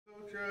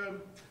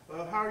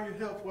How are you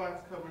health-wise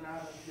coming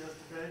out of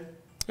yesterday?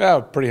 Yeah,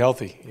 pretty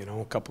healthy. You know,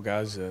 a couple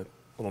guys a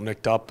little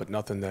nicked up, but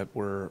nothing that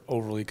we're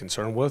overly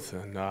concerned with.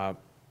 And,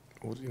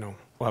 we'll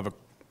have a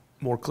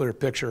more clear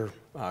picture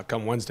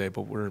come Wednesday,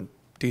 but we're in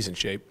decent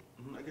shape.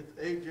 I guess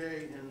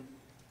AJ and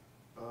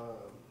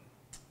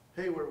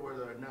Hayward were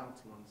the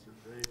announced ones.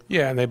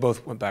 Yeah, and they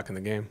both went back in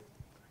the game.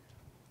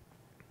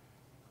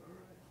 All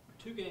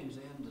right. 2 games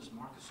in, does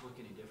Marcus look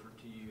any different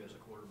to you as a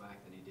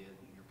quarterback than he did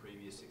in your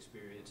previous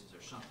experience? Is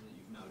there something that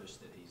you've noticed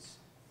that he's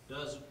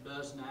does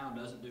now,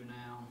 doesn't do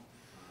now,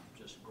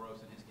 just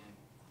growth in his game?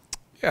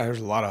 Yeah, there's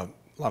a lot of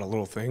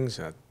little things.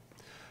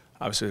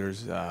 Obviously,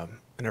 there's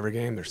in every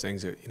game there's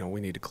things that we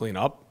need to clean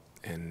up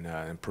and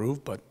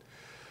improve. But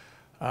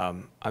I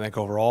think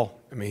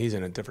overall, I mean, he's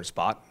in a different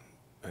spot,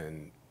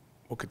 and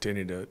we'll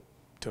continue to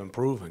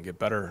improve and get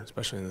better,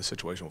 especially in the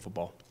situational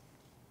football.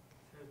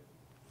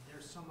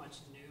 There's so much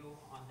new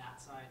on that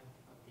side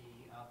of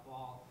the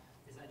ball.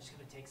 Is that just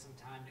going to take some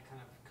time to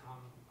kind of come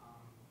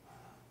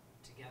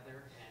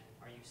together?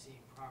 And are you seeing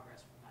progress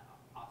from that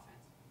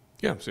offense?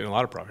 Yeah, I'm seeing a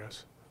lot of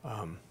progress.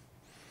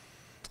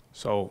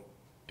 So,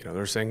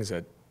 there's things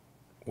that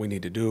we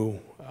need to do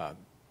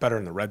better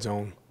in the red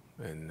zone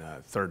and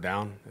third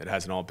down. It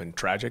hasn't all been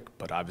tragic,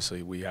 but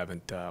obviously we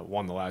haven't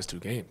won the last 2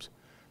 games.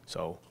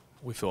 So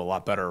we feel a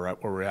lot better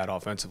right where we're at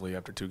offensively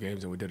after 2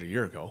 games than we did a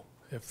year ago,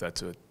 if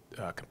that's a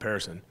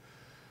comparison.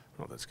 I don't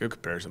know if that's a good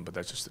comparison, but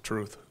that's just the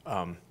truth.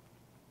 Like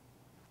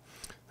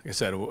I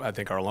said, I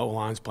think our low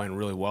line's playing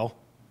really well.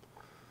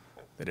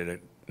 They did a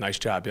nice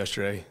job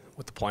yesterday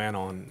with the plan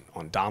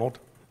on Donald.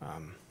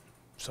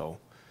 So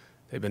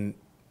they've been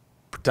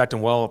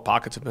protecting well.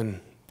 Pockets have been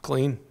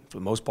clean for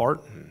the most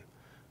part, and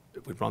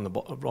we've run the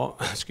ball.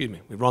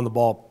 We've run the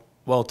ball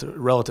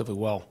relatively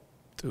well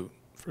through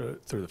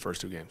the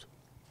first 2 games.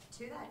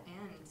 To that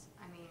end,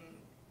 I mean,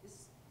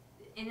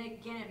 and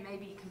again, it may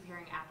be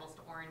comparing apples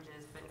to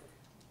oranges, but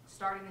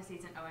starting the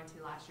season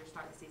 0-2 last year,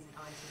 start the season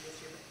 0-2 this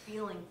year, but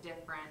feeling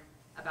different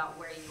about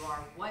where you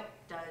are. What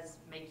does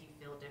make you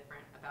feel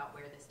different about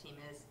where this team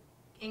is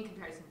in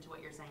comparison to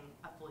what you're saying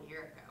a full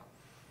year ago?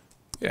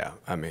 Yeah,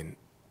 I mean,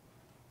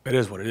 it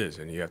is what it is,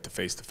 and you have to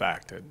face the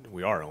fact that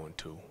we are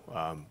 0-2.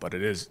 But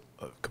it is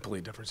a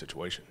completely different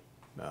situation,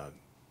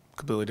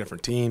 completely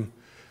different team.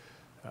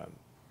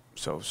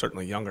 So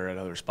certainly younger at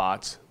other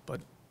spots, but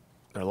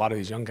there are a lot of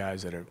these young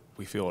guys that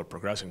we feel are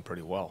progressing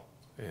pretty well.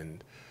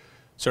 And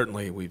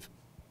certainly we've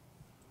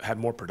had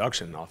more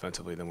production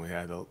offensively than we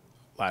had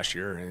last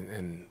year,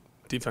 and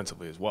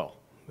defensively as well.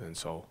 And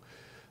so,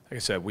 like I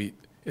said,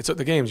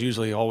 the game's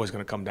usually always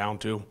going to come down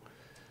to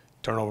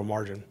turnover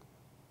margin,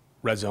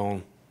 red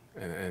zone,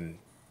 and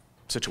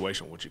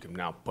situation, which you can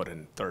now put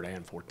in third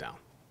and fourth down.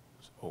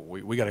 So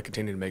we got to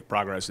continue to make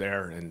progress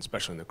there, and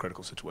especially in the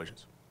critical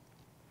situations.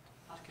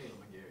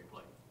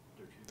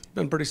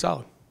 Been pretty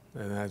solid,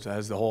 and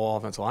as the whole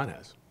offensive line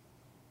has.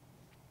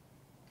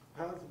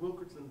 How's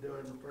Wilkerson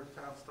doing the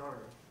first-time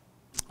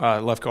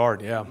starter? Left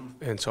guard, yeah.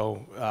 And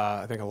so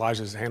I think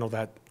Elijah's handled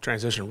that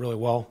transition really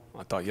well.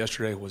 I thought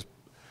yesterday was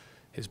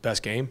his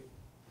best game.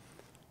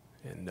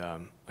 And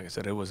like I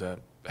said, it was a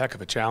heck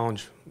of a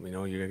challenge. You're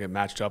going to get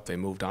matched up. They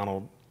moved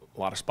Donald a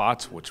lot of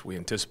spots, which we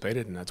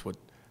anticipated, and that's what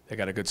they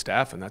got a good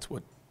staff, and that's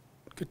what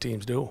good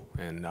teams do.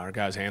 And our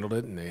guys handled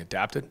it, and they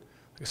adapted.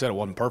 Like I said, it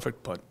wasn't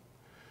perfect, but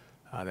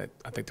I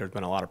think there's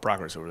been a lot of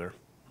progress over there.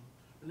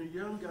 And the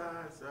young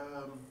guys,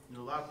 a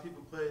lot of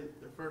people played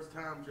their first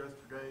time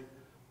yesterday.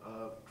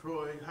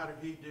 Troy, how did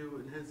he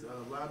do in his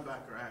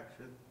linebacker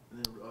action?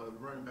 And then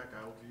running back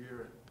out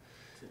here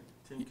at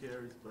 10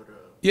 carries.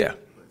 Yeah,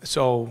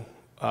 so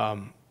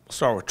we'll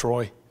start with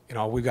Troy.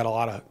 We've got a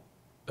lot of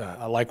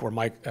I like where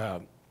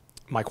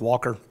Mike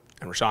Walker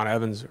and Rashawn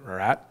Evans are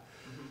at.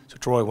 Mm-hmm. So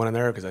Troy went in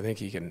there because I think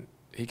he can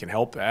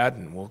help add,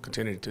 and we'll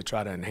continue to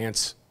try to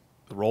enhance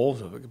the roles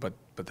of it, but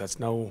it's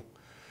no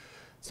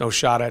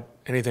shot at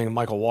anything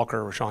Michael Walker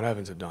or Rashawn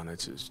Evans have done.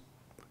 It's just,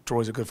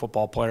 Troy's a good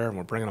football player, and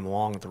we're bringing him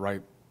along at the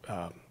right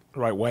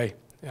way.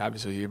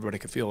 Obviously, everybody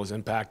could feel his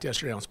impact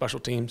yesterday on special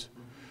teams.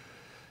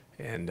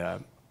 Mm-hmm.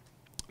 And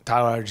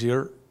Tyler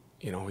Algier,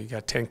 he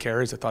got 10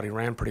 carries. I thought he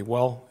ran pretty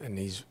well, and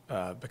he's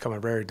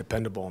becoming very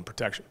dependable in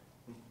protection.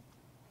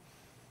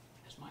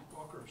 Has Mike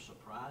Walker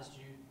surprised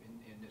you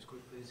in as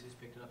quickly as he's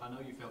picked it up? I know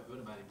you felt good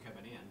about him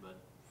coming in, but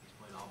he's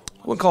played all but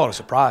once. I wouldn't call it a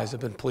surprise. I've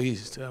been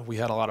pleased. We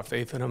had a lot of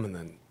faith in him, and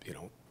then,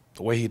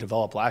 the way he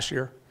developed last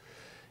year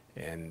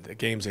and the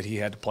games that he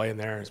had to play in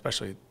there,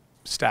 especially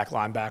stack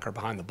linebacker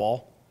behind the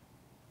ball.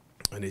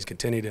 And he's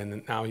continued,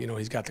 and now,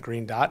 he's got the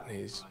green dot, and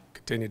he's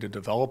continued to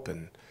develop,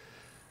 and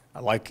I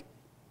like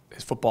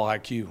his football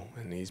IQ,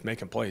 and he's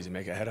making plays. He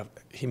made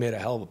a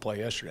hell of a play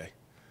yesterday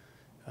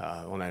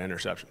on that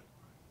interception.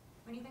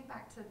 When you think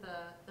back to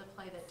the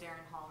play that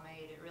Darren Hall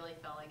made, it really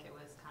felt like it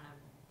was kind of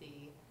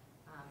the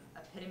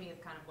epitome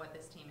of kind of what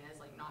this team is,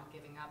 like not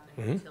giving up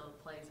until the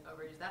play's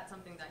over. Is that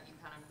something that you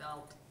kind of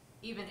felt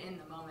even in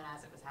the moment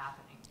as it was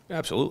happening?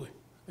 Absolutely.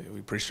 We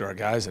appreciate our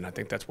guys, and I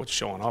think that's what's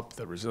showing up,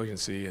 the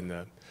resiliency and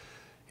the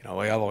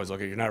way I've always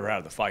looked at it, you're never out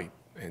of the fight.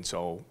 And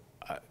so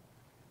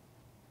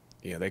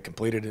you know, they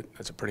completed it.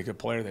 That's a pretty good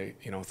player. They,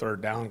 you know,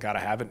 third down, got to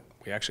have it.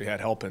 We actually had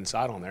help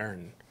inside on there,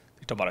 and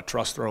you talk about a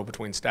trust throw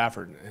between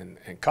Stafford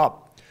and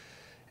Cup.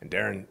 And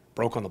Darren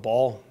broke on the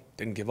ball,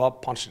 didn't give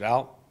up, punched it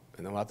out.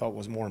 And then what I thought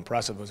was more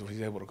impressive was he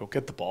was able to go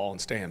get the ball and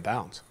stay in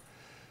bounds.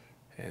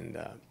 And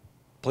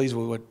pleased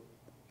with what,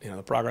 you know,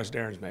 the progress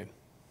Darren's made.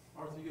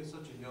 Arthur, you got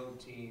such a young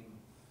team.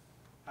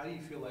 How do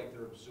you feel like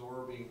they're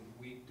absorbing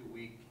week to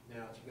week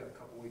now that you've got a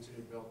couple weeks in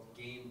your belt,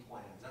 game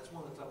plans? That's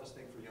one of the toughest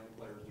things for young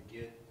players to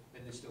get,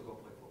 and they still go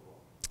play football.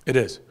 It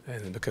is,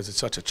 and because it's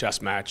such a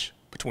chess match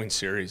between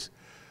series.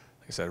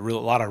 Like I said, a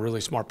lot of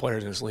really smart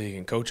players in this league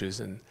and coaches,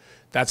 and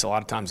that's a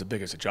lot of times the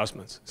biggest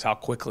adjustments. It's how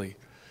quickly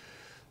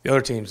the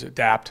other teams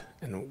adapt,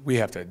 and we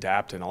have to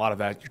adapt, and a lot of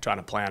that you're trying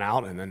to plan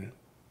out, and then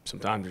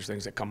sometimes there's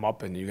things that come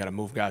up, and you got to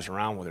move guys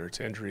around, whether it's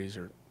injuries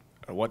or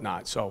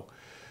whatnot. So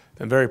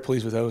I'm very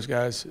pleased with those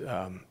guys.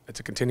 It's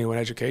a continuing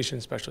education,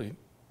 especially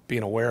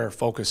being aware,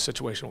 focused,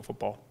 situational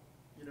football.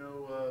 You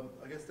know,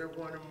 I guess they're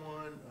 1-1.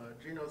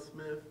 Geno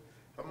Smith,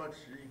 how much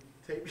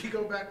tape you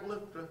go back and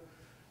look to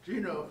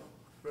Geno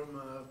from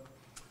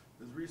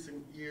his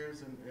recent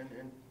years and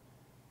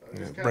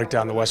just Break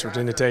down the West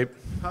Virginia tape.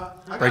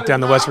 Break down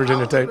the West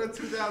Virginia tape.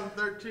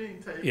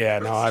 2013 tape. Yeah,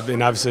 no, I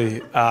mean,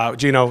 obviously,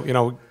 Geno, you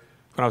know,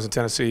 when I was in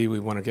Tennessee, we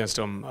went against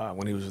him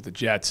when he was with the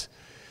Jets.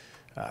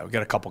 We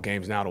got a couple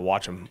games now to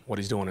watch him, what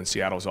he's doing in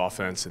Seattle's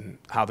offense and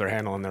how they're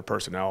handling their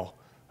personnel.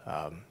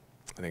 I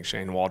think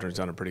Shane Waldron's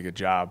done a pretty good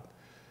job,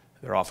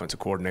 their offensive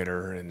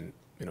coordinator, and,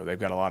 you know, they've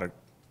got a lot of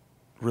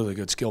really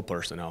good skill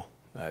personnel.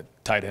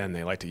 Tight end,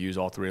 they like to use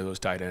all three of those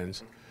tight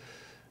ends.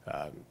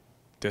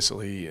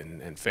 Disley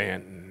and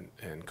Fant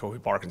and Kobe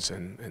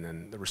Parkinson, and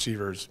then the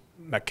receivers,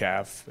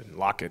 Metcalf and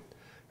Lockett,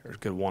 are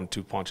good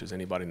 1-2 punches,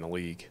 anybody in the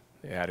league.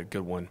 They had a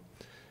good one.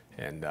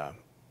 And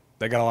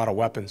they got a lot of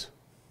weapons.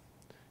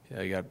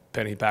 Yeah, you got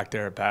Penny back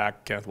there at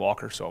back, Kenneth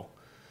Walker, so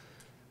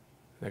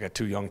they got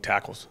 2 young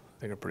tackles.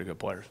 I think they're pretty good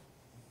players.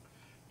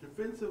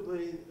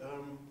 Defensively,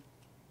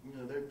 you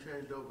know, they've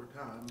changed over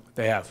time.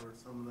 They have. For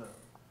some of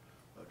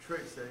the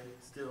traits they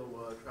still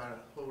try to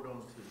hold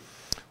on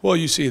to. Well,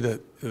 you see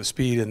the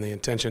speed and the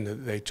intention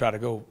that they try to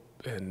go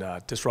and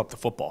disrupt the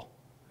football.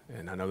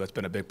 And I know that's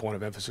been a big point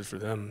of emphasis for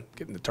them,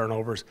 getting the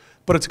turnovers.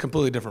 But it's a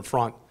completely different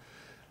front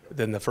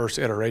than the first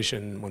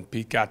iteration when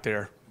Pete got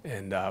there.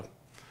 And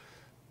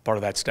part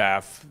of that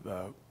staff,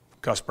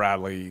 Gus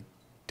Bradley,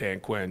 Dan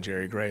Quinn,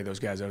 Jerry Gray, those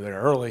guys over there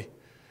early.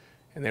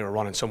 And they were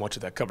running so much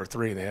of that cover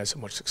 3, and they had so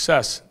much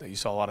success that you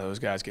saw a lot of those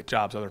guys get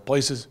jobs other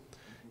places.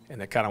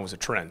 And that kind of was a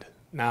trend.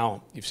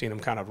 Now you've seen them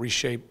kind of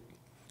reshape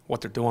what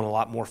they're doing, a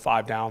lot more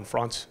 5-down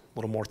fronts, a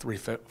little more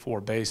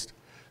 3-4 based.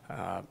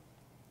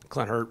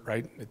 Clint Hurt,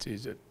 right?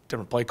 He's a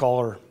different play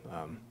caller.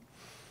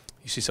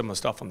 You see some of the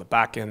stuff on the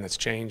back end that's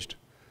changed,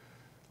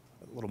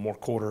 a little more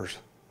quarters,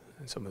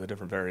 and some of the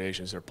different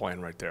variations they're playing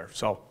right there.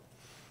 So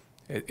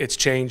it's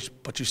changed,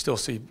 but you still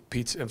see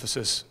Pete's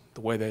emphasis,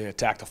 the way they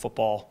attack the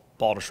football,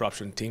 ball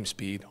disruption, team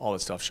speed, all that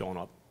stuff showing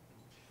up.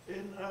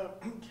 And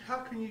how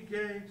can you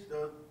gauge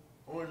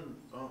on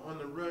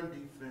the run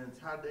defense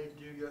how they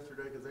do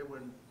yesterday? Because they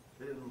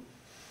didn't.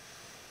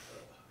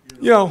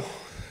 You know,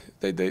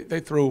 they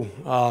threw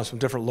some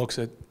different looks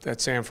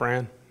at San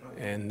Fran,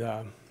 and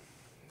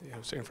you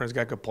know, San Fran's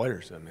got good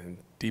players. I mean,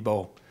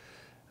 Debo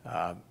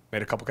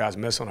made a couple guys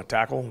miss on a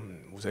tackle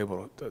and was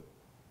able to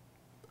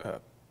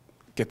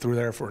get through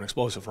there for an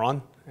explosive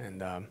run. And you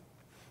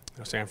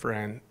know, San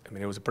Fran, I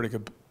mean, it was a pretty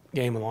good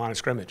game in the line of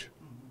scrimmage.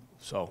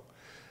 So,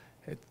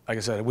 like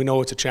I said, we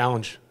know it's a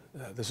challenge.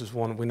 This is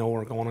one we know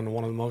we're going into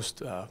one of the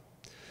most.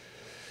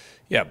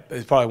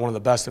 It's probably one of the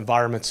best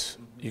environments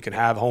you can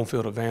have, home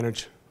field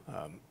advantage.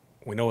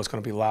 We know it's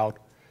going to be loud,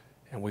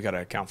 and we got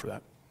to account for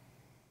that.